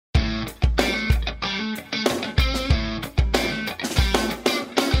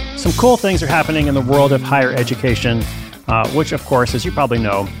Some cool things are happening in the world of higher education, which, of course, as you probably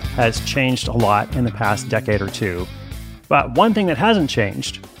know, has changed a lot in the past decade or two. But one thing that hasn't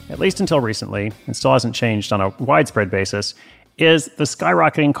changed, at least until recently, and still hasn't changed on a widespread basis, is the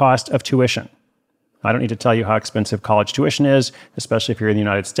skyrocketing cost of tuition. I don't need to tell you how expensive college tuition is, especially if you're in the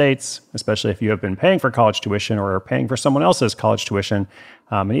United States, especially if you have been paying for college tuition or are paying for someone else's college tuition.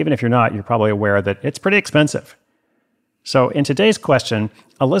 And even if you're not, you're probably aware that it's pretty expensive. So in today's question,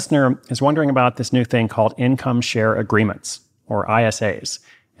 a listener is wondering about this new thing called income share agreements, or ISAs.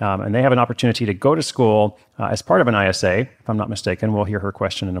 And they have an opportunity to go to school as part of an ISA, if I'm not mistaken. We'll hear her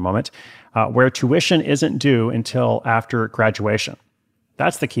question in a moment, where tuition isn't due until after graduation.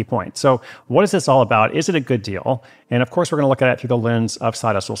 That's the key point. So what is this all about? Is it a good deal? And of course, we're going to look at it through the lens of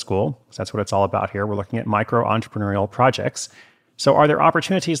Side Hustle School, because that's what it's all about here. We're looking at micro-entrepreneurial projects. So are there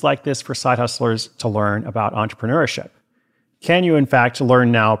opportunities like this for side hustlers to learn about entrepreneurship? Can you, in fact,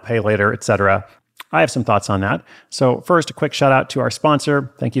 learn now, pay later, etc.? I have some thoughts on that. So first, a quick shout out to our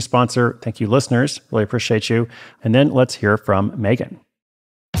sponsor. Thank you, sponsor. Thank you, listeners. Really appreciate you. And then let's hear from Megan.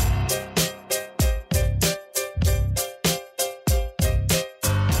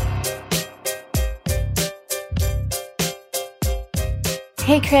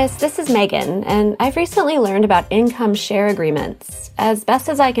 Hey Chris, this is Megan, and I've recently learned about income share agreements. As best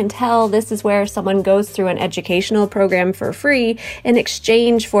as I can tell, this is where someone goes through an educational program for free in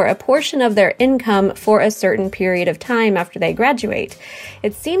exchange for a portion of their income for a certain period of time after they graduate.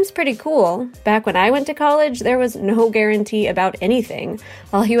 It seems pretty cool. Back when I went to college, there was no guarantee about anything.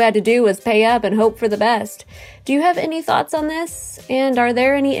 All you had to do was pay up and hope for the best. Do you have any thoughts on this? And are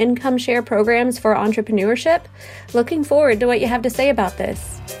there any income share programs for entrepreneurship? Looking forward to what you have to say about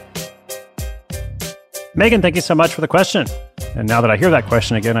this. Megan, thank you so much for the question. And now that I hear that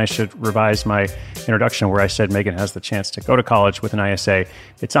question again, I should revise my introduction where I said Megan has the chance to go to college with an ISA.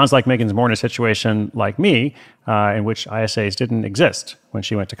 It sounds like Megan's more in a situation like me, in which ISAs didn't exist when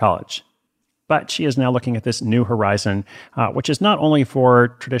she went to college. But she is now looking at this new horizon, which is not only for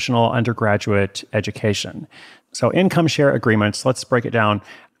traditional undergraduate education. So income share agreements, let's break it down.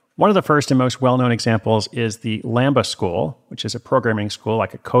 One of the first and most well-known examples is the Lambda School, which is a programming school,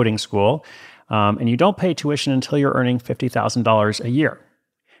 like a coding school. And you don't pay tuition until you're earning $50,000 a year.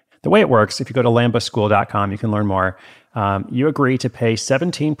 The way it works, if you go to lambaschool.com, you can learn more. You agree to pay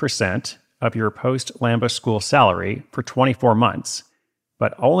 17% of your post-Lambda school salary for 24 months,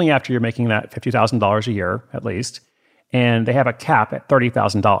 but only after you're making that $50,000 a year, at least. And they have a cap at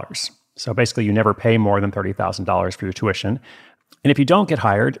 $30,000. So basically, you never pay more than $30,000 for your tuition. And if you don't get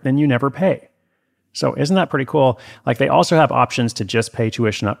hired, then you never pay. So isn't that pretty cool? Like, they also have options to just pay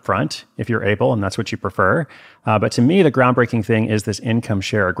tuition up front if you're able, and that's what you prefer. But to me, the groundbreaking thing is this income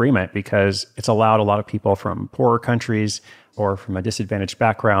share agreement, because it's allowed a lot of people from poorer countries or from a disadvantaged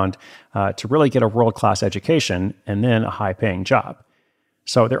background to really get a world-class education and then a high-paying job.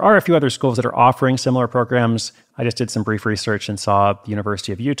 So there are a few other schools that are offering similar programs. I just did some brief research and saw the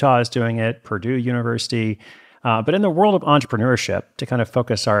University of Utah is doing it, Purdue University. But in the world of entrepreneurship, to kind of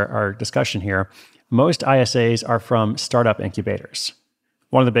focus our discussion here, most ISAs are from startup incubators.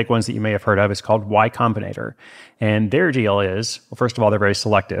 One of the big ones that you may have heard of is called Y Combinator. And their deal is, well, first of all, they're very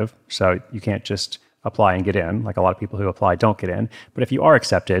selective. So you can't just apply and get in. Like, a lot of people who apply don't get in. But if you are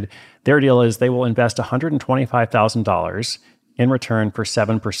accepted, their deal is they will invest $125,000 in return for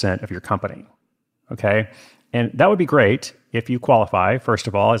 7% of your company. Okay? And that would be great if you qualify, first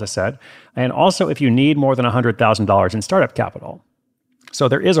of all, as I said, and also if you need more than $100,000 in startup capital. So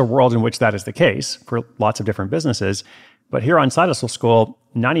there is a world in which that is the case for lots of different businesses. But here on Side Hustle School,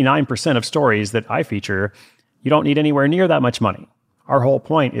 99% of stories that I feature, you don't need anywhere near that much money. Our whole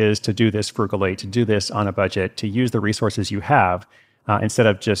point is to do this frugally, to do this on a budget, to use the resources you have instead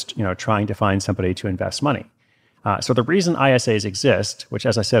of just trying to find somebody to invest money. So the reason ISAs exist, which,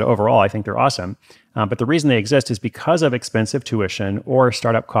 as I said, overall, I think they're awesome, but the reason they exist is because of expensive tuition or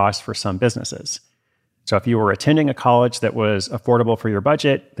startup costs for some businesses. So if you were attending a college that was affordable for your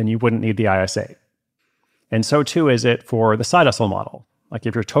budget, then you wouldn't need the ISA. And so too is it for the side hustle model. Like,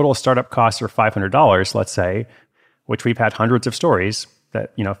 if your total startup costs are $500, let's say, which we've had hundreds of stories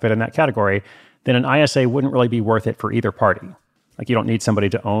that fit in that category, then an ISA wouldn't really be worth it for either party. Like, you don't need somebody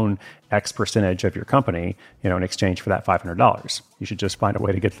to own X percentage of your company, in exchange for that $500. You should just find a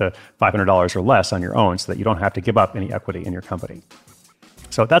way to get the $500 or less on your own so that you don't have to give up any equity in your company.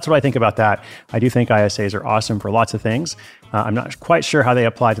 So that's what I think about that. I do think ISAs are awesome for lots of things. I'm not quite sure how they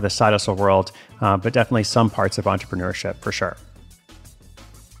apply to the side hustle world, but definitely some parts of entrepreneurship for sure.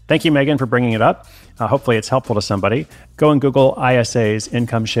 Thank you, Megan, for bringing it up. Hopefully it's helpful to somebody. Go and Google ISAs,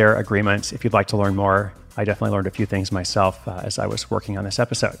 income share agreements, if you'd like to learn more. I definitely learned a few things myself as I was working on this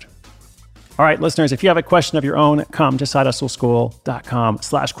episode. All right, listeners, if you have a question of your own, come to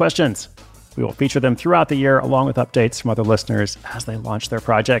sidehustleschool.com/questions. We will feature them throughout the year, along with updates from other listeners as they launch their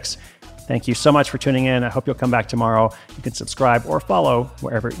projects. Thank you so much for tuning in. I hope you'll come back tomorrow. You can subscribe or follow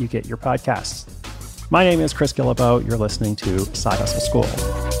wherever you get your podcasts. My name is Chris Guillebeau. You're listening to Side Hustle School.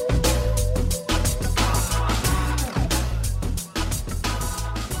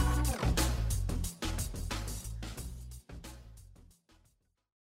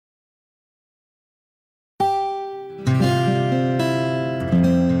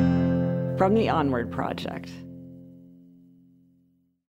 From the Onward Project.